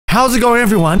How's it going,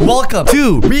 everyone? Welcome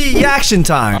to Reaction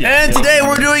Time. And today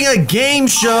we're doing a game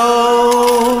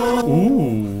show.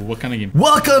 Ooh, what kind of game?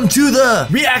 Welcome to the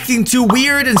reacting to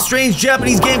weird and strange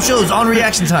Japanese game shows on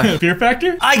Reaction Time. Fear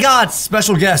Factor? I got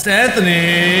special guest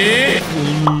Anthony.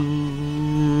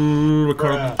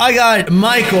 I got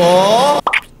Michael.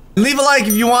 Leave a like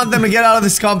if you want them to get out of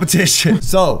this competition.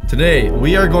 So, today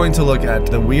we are going to look at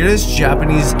the weirdest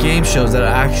Japanese game shows that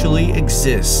actually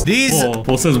exist. These... Well,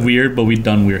 it says weird, but we've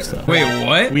done weird stuff. Wait,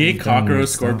 what? We ate cockroach,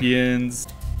 scorpions.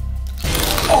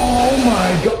 Oh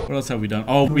my god. What else have we done?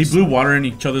 Oh, we blew water in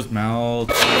each other's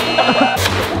mouths.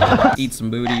 Eat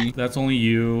some booty. That's only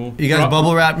you. You guys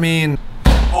bubble wrap me and...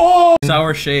 Oh!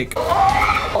 Sour shake.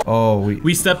 Oh,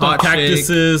 we stepped on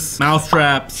cactuses, mouse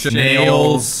traps,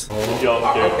 nails.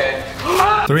 Okay.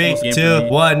 3, 2,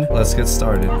 1. Let's get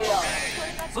started.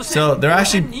 So they're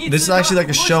actually, this is actually like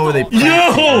a show where they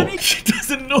Yo! She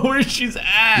doesn't know where she's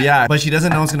at. Yeah, but she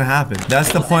doesn't know what's gonna happen.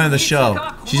 That's the point of the show.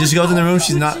 She just goes in the room,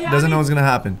 doesn't know what's gonna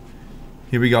happen.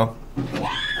 Here we go.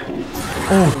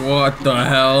 Oh, what the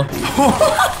hell?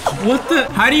 What the?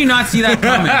 How do you not see that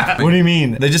coming? What do you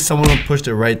mean? Someone pushed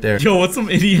it right there. Yo, what's some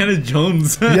Indiana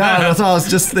Jones? Yeah, that's what I was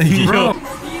just thinking. Bro. She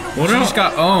just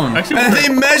got owned. Actually, and they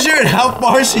measured how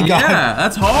far she got. Yeah,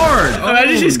 that's hard.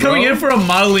 Imagine she's coming in for a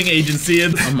modeling agency. A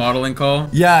modeling call?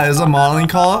 Yeah, it was a modeling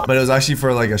call, but it was actually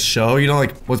for like a show. You know,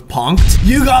 like, was punked?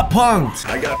 You got punked.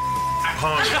 I got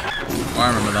punked. Oh, I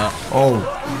remember that. Oh.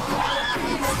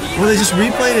 Well, they just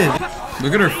replayed it.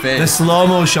 Look at her face. The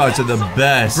slow-mo shots are the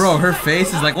best. Bro, her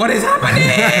face is like, what is happening?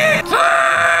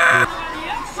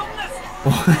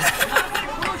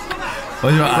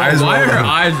 Why are her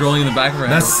eyes rolling in the back of her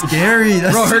head? That's scary.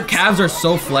 That's Bro, her calves are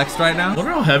so flexed right now. I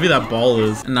wonder how heavy that ball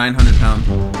is. 900 pounds.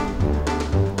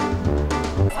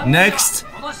 Next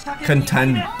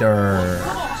contender.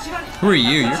 Who are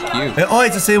you? You're cute. Oh,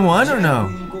 it's the same one or no?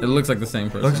 It looks like the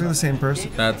same person. Looks like the same person.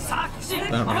 That's... I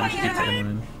don't know. Just keep taking them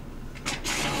in.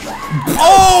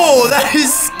 Oh, that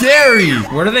is scary.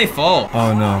 Where do they fall?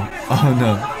 Oh no. Oh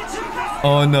no.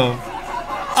 Oh no.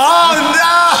 Oh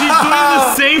no! She's doing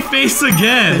the same face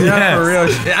again. Yes. For real.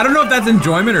 I don't know if that's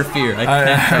enjoyment or fear. I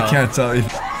can't tell you.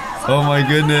 Oh my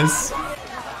goodness.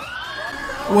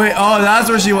 Wait, oh, that's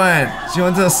where she went. She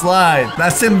went to the slide.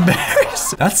 That's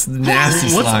embarrassing. That's nasty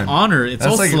slime. What's on her? It's that's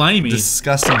all like slimy.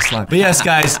 Disgusting slime. But yes,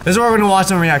 guys, this is what we're gonna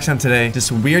watch on Reaction today. Just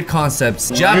weird concepts.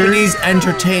 Japanese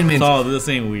entertainment. Oh, this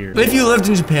ain't weird. But if you lived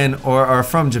in Japan or are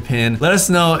from Japan, let us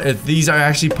know if these are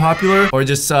actually popular or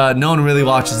just no one really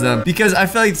watches them. Because I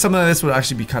feel like some of this would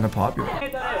actually be kind of popular.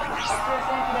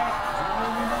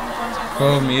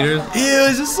 12 meters? Ew,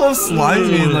 it's just so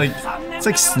slimy and like, it's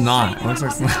like snot. It looks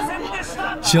like snot.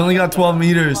 She only got 12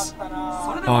 meters.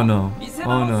 Oh no.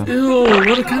 Oh no. Ew,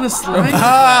 what kind of slime? Is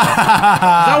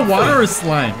that water or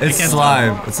slime? It's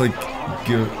slime. It's like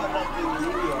goo.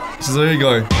 She's literally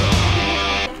going.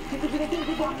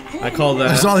 I call that.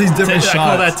 There's all these different shots. I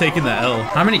call that taking the L.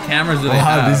 How many cameras do they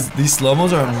have? have? These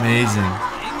slow-mos are amazing.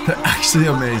 They're actually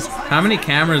amazing. How many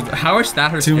cameras? How is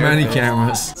that her Too many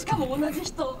cameras.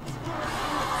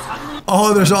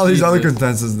 Oh, there's all these other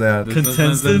contestants there.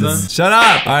 Contestants? Shut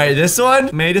up! Alright, this one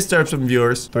may disturb some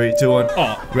viewers. 3, 2, 1.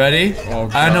 Oh. Ready? Oh,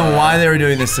 I don't know why they were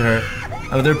doing this to her.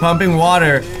 Oh, they're pumping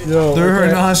water through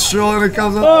her nostril and it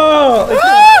comes up. Oh.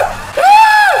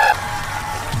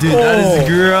 Dude, that is the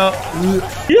girl.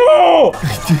 Yo!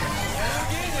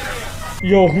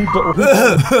 Yo, who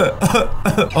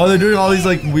Oh, they're doing all these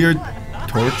like weird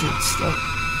torture stuff.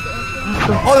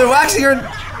 Oh, they're waxing her.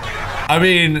 I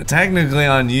mean, technically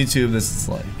on YouTube, this is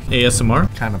like ASMR?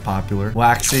 kind of popular.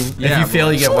 Waxing. Yeah, if you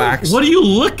fail, you get waxed. What do you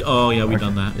look? Oh, yeah, we've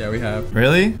done that. Yeah, we have.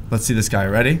 Really? Let's see this guy.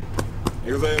 Ready?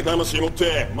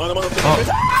 Monomonopia.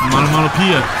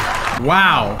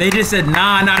 Wow. They just said,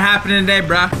 nah, not happening today,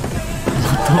 bruh.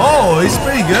 Oh, he's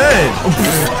pretty good.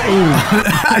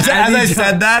 As I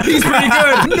said that, He's pretty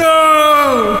good.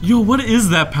 No! Yo, what is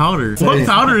that powder? What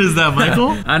powder is that,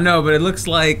 Michael? I know, but it looks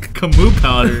like... Camus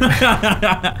powder.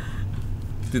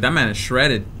 Dude, that man is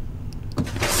shredded. no.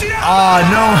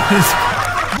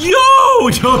 Yo,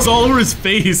 it's all over his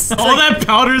face. All that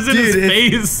powder's in his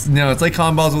face. No, it's like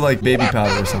cotton balls with like baby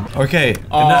powder or something. Okay.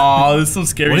 Oh, this is some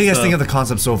scary What do you guys stuff. think of the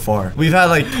concept so far? We've had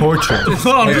like torture.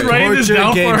 I'm just writing this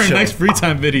down for our show. next free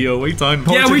time video. What are you talking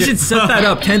about? Yeah, we should set that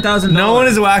up. $10,000. No one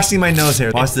is waxing my nose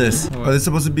hair. Watch this. Oh, this is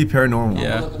supposed to be paranormal.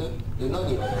 Yeah.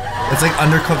 It's like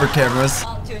undercover cameras.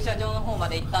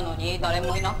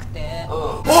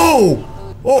 Oh!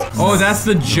 Oh, that's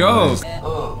the joke.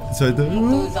 So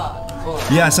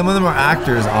yeah, some of them are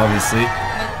actors, obviously.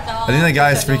 I think that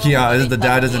guy is freaking out. The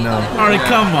dad doesn't know. Alright,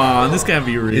 come on. This can't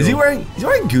be real. Is he wearing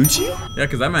Gucci? Yeah,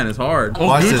 because that man is hard. Oh,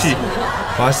 Watch Gucci.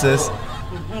 this. Watch this.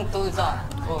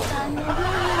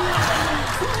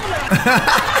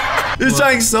 He's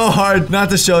trying so hard not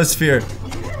to show his fear.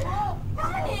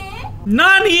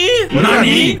 Nani?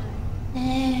 Nani?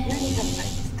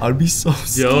 I'd be so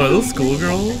scared. Yo, are those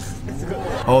schoolgirls?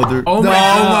 Oh, they're. Oh my oh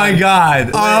God. my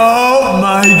god. Oh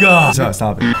my god.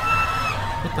 Stop it.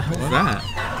 What the hell is that?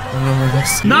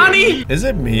 Nani? Is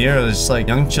it me or just like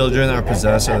young children are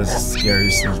possessed are the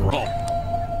scariest things? What?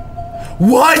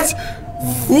 What?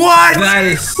 That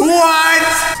is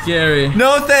What? scary.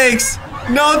 No thanks.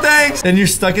 No thanks. And you're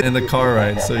stuck in the car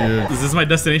ride, so you're. Is this my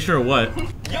destination or what?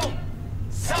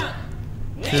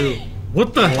 2.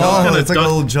 What the hell? Oh, kind it's like a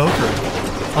little Joker.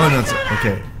 Oh no, it's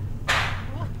okay.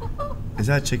 Is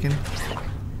that chicken?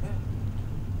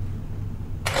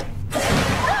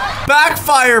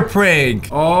 Backfire prank.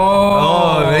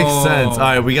 Oh, it makes sense. All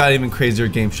right, we got even crazier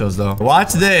game shows though.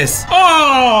 Watch this.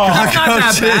 Oh! That's not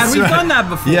that bad. We've done that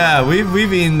before. Yeah,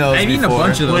 we've eaten those. I've eaten a before.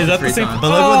 bunch of those. Wait, is that the same? But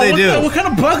look what they do. What kind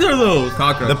of bugs are those?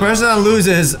 Cockroach. The person that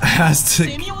loses has to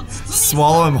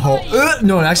swallow him whole.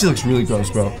 No, it actually looks really gross,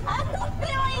 bro.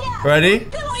 Ready?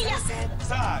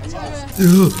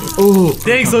 Oh.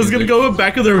 Dang, so it's gonna go in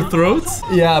back of their throats?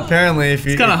 Yeah, apparently if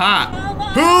you. It's kinda hot.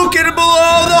 Who can blow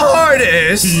the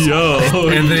hardest? Yo.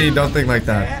 Anthony, don't think like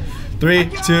that. 3,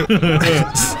 2.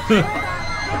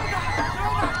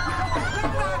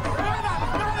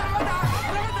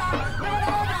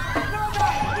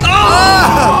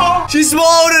 Ah! She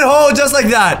swallowed it whole just like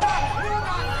that.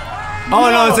 Oh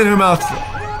no, it's in her mouth.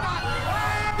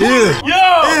 Ew.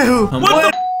 Yo! Ew.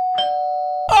 What the?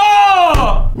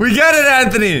 Oh! We get it,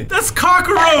 Anthony. That's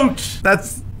cockroach!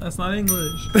 That's. That's not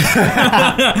English.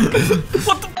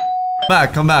 What the?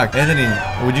 Come back. Anthony,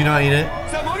 would you not eat it?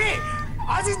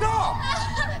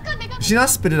 Did she not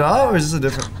spit it out, or is this a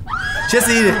different? She has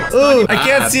to eat it. Ooh, I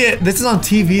can't see it. This is on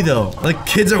TV though. Like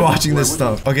kids are watching this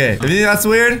stuff. Okay, if you think that's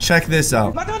weird, check this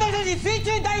out. Whoa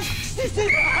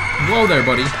there,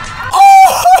 buddy.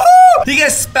 Oh! He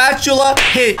gets spatula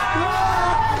hit.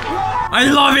 I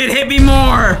love it. Hit me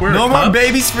more. Wear a No more cup?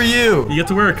 babies for you. You get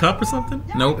to wear a cup or something?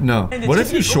 Nope. No. What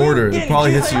if you're shorter? It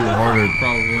probably hits you harder.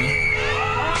 Probably.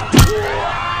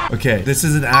 Okay, this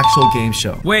is an actual game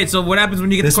show. Wait, so what happens when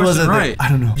you get This the question wasn't. right? I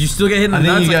don't know. You still get hit in the I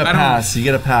think nuts? you get a Like, I don't- pass. You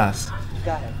get a pass.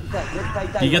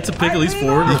 You get to pick at least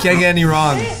 4. You can't get any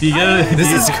wrong. Do you get? This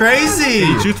is crazy.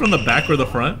 You choose from the back or the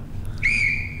front?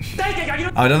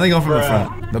 I don't think go from the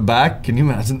front. The back? Can you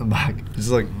imagine the back? It's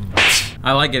like.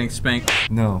 I like getting spanked.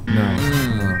 No.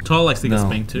 Tall likes to get No.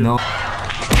 spanked too. No.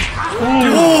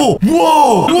 Whoa!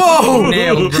 Whoa!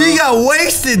 Nailed, bro. He got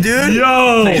wasted, dude.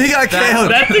 Yo! He got KO'd.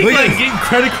 That thing's Look at like this. getting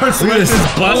credit card Look swipe at in this. his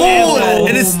butt. Oh,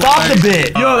 and it stopped a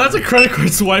bit. Yo, that's a credit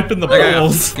card swipe in the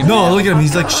balls. No, look at him.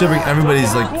 He's like shivering.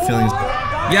 Everybody's like feeling his.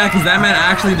 Yeah, because that man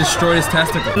actually destroyed his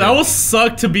testicle. That will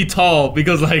suck to be tall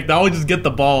because like that would just get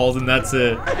the balls and that's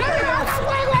it.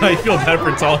 I feel bad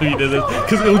for tall who you did this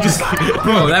because it would just.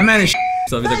 Bro, that man is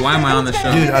so he's like, why am I on the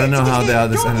show? Dude, I don't know how they have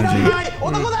this energy.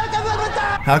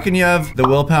 How can you have the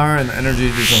willpower and the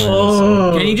energy to do something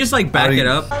like this? Can you just like back it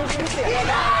up?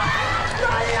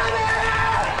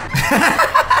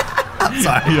 I'm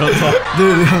sorry. Yo, tall.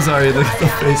 Dude, I'm sorry. Look at the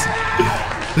face.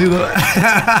 Look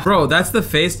at the- Bro, that's the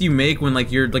face you make when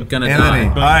like you're like gonna Anthony, die.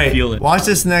 alright, Feel it. watch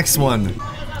this next one.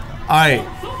 Alright,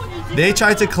 they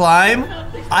tried to climb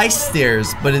ice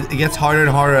stairs, but it gets harder and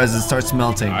harder as it starts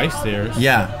melting. Ice stairs.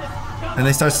 Yeah, and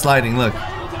they start sliding, look.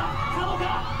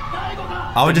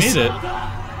 I would just, Made it.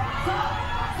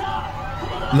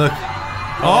 look.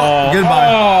 Oh, goodbye.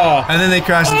 Oh. And then they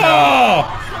crash down.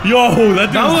 Oh. Yo,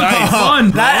 that dude's looks nice. fun,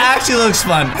 bro. That actually looks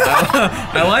fun.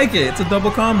 I like it. It's a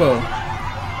double combo.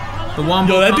 The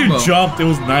wombo Yo, that combo. dude jumped. It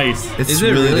was nice. It's Is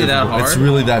it really that difficult. It's hard?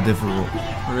 really that difficult.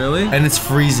 Really? And it's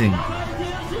freezing.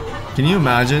 Can you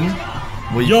imagine?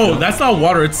 What you Yo, feel? that's not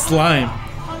water. It's slime.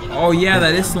 Oh yeah,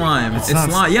 that is slime. It's not-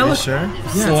 slime. Yeah, are you look. sure? Yeah,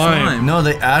 it's Slime. slime. No,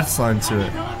 they add slime to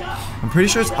it. I'm pretty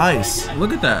sure it's ice.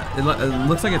 Look at that. It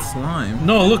looks like it's slime.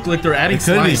 No, look, like they're adding It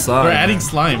could slime. be slime. They're adding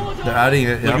slime. They're adding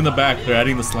it. Look Yep. in the back. They're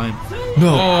adding the slime.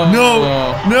 No, Oh.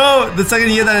 no. The second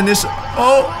you get that initial,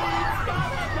 oh,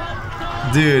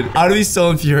 dude, I'd be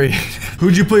so infuriated.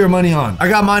 Who'd you put your money on? I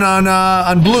got mine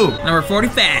on blue. Number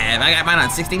 45. I got mine on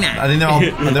 69. I think they're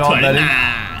all betting.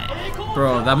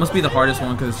 Bro, that must be the hardest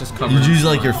one because it's just covered. You use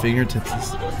like your fingertips.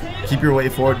 Keep your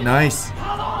weight forward. Nice.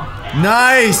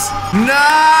 Nice.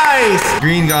 Nice.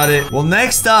 Green got it. Well,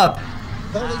 next up,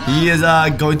 he is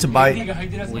going to bite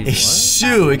a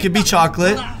shoe. It could be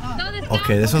chocolate.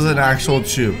 Okay, this was an actual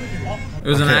shoe. It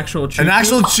was an actual chew. An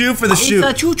actual chew for the shoe. It's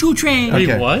a choo-choo train. Wait,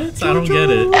 Okay. what? I don't get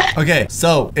it. Okay,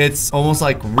 so it's almost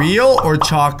like real or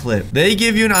chocolate. They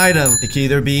give you an item. It can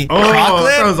either be that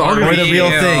chocolate sounds or the real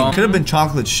real. thing. Could have been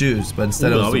chocolate shoes, but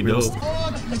instead Ooh, it was the that'd be real dope.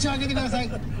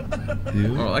 stuff.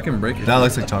 Ew. Oh, I can break it. That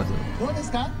looks like chocolate.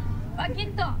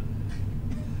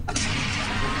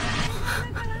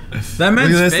 That Look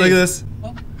man's at this, face. look at this.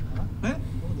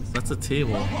 That's a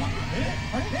table.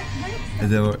 And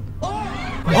then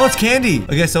oh, it's candy.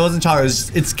 Okay, so it wasn't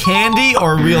chocolate. It's candy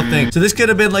or a real thing. So this could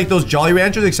have been like those Jolly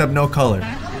Ranchers, except no color.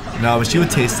 No, but she would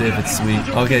taste it if it's sweet.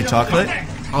 Okay, chocolate.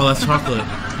 Oh, that's chocolate.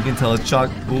 You can tell it's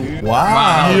chocolate.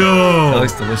 Wow. Yo. That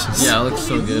looks delicious. Yeah, it looks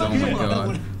so good. Oh my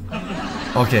god.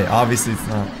 Okay, obviously it's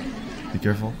not. Be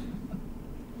careful.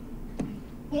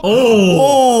 Oh.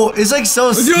 Oh, it's like so.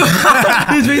 His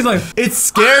face like. It's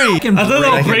scary. I thought that I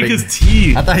would can break his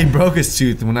teeth. I thought he broke his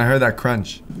tooth when I heard that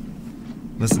crunch.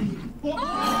 Listen.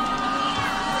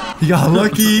 He got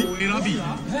lucky.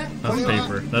 That's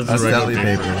paper. That's That's regular definitely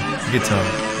paper. You can tell.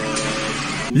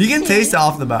 You can taste it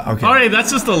off the bat. Okay. All right,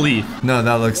 that's just a leaf. No,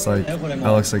 that looks like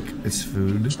it's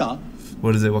food.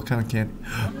 What is it? What kind of candy?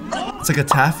 It's like a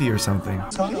taffy or something.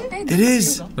 It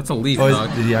is. That's a leaf, Oh,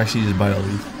 dog. did he actually just bite a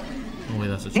leaf? Oh wait,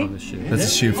 that's a chocolate shoe. That's a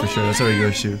shoe for sure. That's a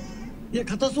regular shoe. いや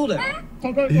硬そうだよ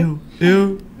Ew.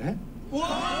 Ew.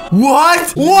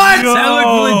 What? What? That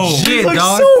looked legit, Looks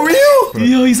dog. so real.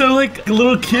 Yo, he sounded like a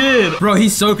little kid. Bro,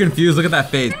 he's so confused. Look at that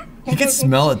face. You can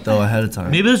smell it though ahead of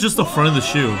time. Maybe it's just the front of the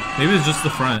shoe. Maybe it's just the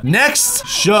front. Next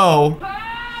show.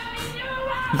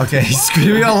 Okay, he's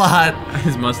screaming a lot.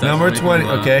 His mustache. Number is making 20. him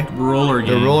laugh. Okay. Roller The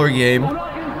game. roller game.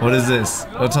 What is this?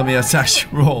 Don't tell me that's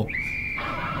actually roll.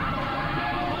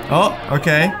 Oh,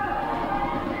 okay.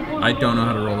 I don't know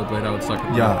how to rollerblade. I would suck at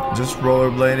that. Yeah, just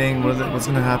rollerblading. What is it? What's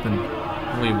gonna happen?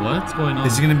 Wait, what's going on?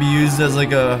 Is it gonna be used as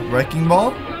like a wrecking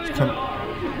ball?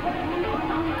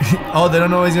 Oh, they don't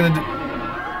know what he's gonna do.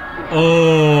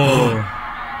 Oh,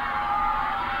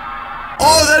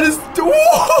 Oh, that is. that's dope.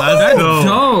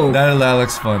 Dope. That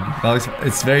looks fun. That looks.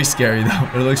 It's very scary though.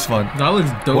 But it looks fun. That looks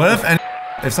dope. What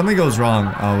if something goes wrong?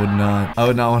 I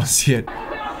would not want to see it.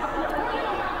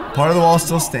 Part of the wall is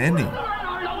still standing.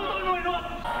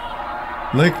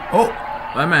 Like, oh.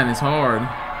 That man is hard.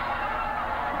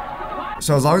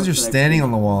 So as long as you're standing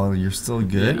on the wall, you're still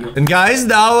good. And guys,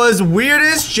 that was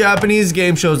weirdest Japanese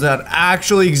game shows that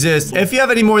actually exist. If you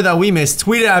have any more that we missed,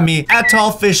 tweet it at me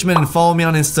 @tallfishman and follow me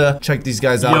on Insta. Check these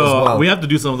guys out as Yo, well. we have to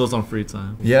do some of those on free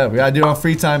time. Yeah, we gotta do it on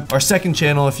free time. Our second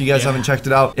channel if you guys haven't checked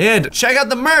it out. And check out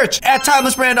the merch at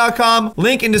timelessbrand.com.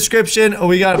 Link in description.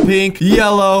 We got pink,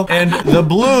 yellow, and the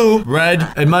blue, red,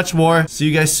 and much more. See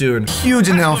you guys soon. Huge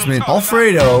announcement.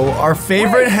 Alfredo, our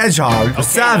favorite hedgehog, the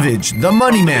Savage, the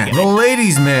Money Man, the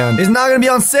Ladies Man, is not gonna be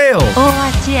on sale.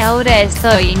 Oh, sí, ahora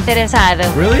estoy interesado.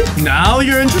 Really? Now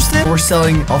you're interested? We're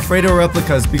selling Alfredo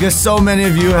replicas because so many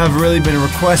of you have really been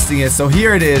requesting it. So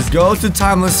here it is. Go to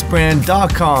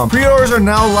timelessbrand.com. Pre-orders are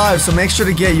now live, so make sure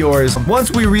to get yours.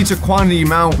 Once we reach a quantity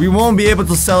amount, we won't be able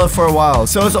to sell it for a while.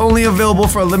 So it's only available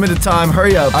for a limited time.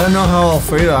 Hurry up. I don't know how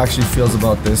Alfredo actually feels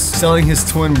about this. Selling his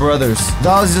twin brothers.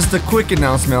 That was just a quick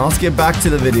announcement. Let's get back to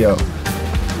the video.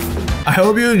 I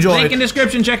hope you enjoyed. Link in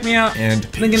description. Check me out. And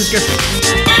Link in description.